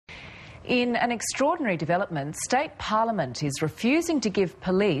In an extraordinary development, State Parliament is refusing to give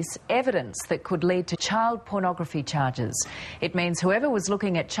police evidence that could lead to child pornography charges. It means whoever was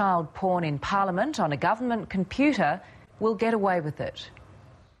looking at child porn in Parliament on a government computer will get away with it.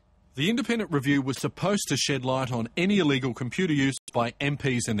 The independent review was supposed to shed light on any illegal computer use by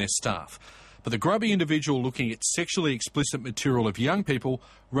MPs and their staff. But the grubby individual looking at sexually explicit material of young people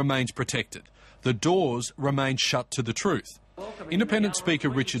remains protected. The doors remain shut to the truth. Independent Speaker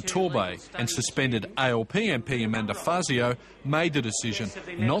Richard Torbay and suspended ALP MP Amanda Fazio made the decision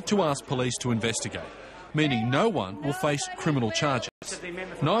not to ask police to investigate, meaning no one will face criminal charges.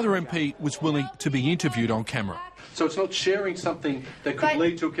 Neither MP was willing to be interviewed on camera. So it's not sharing something that could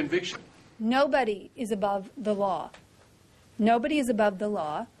lead to a conviction? Nobody is above the law. Nobody is above the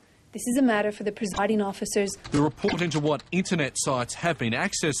law. This is a matter for the presiding officers. The report into what internet sites have been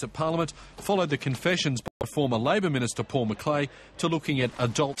accessed at Parliament followed the confessions by former Labor Minister Paul McClay to looking at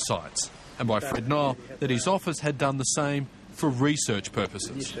adult sites, and by Fred Nile that his office had done the same for research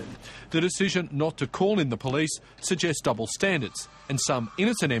purposes. The decision not to call in the police suggests double standards, and some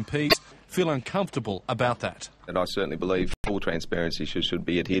innocent MPs feel uncomfortable about that. And I certainly believe full transparency should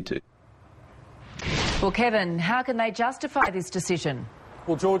be adhered to. Well, Kevin, how can they justify this decision?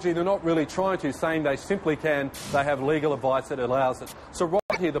 Well, Georgie, they're not really trying to, saying they simply can. They have legal advice that allows it. So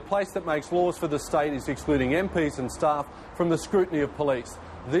right here, the place that makes laws for the state is excluding MPs and staff from the scrutiny of police.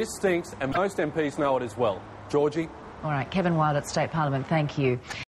 This stinks, and most MPs know it as well. Georgie? All right, Kevin Wild at State Parliament, thank you.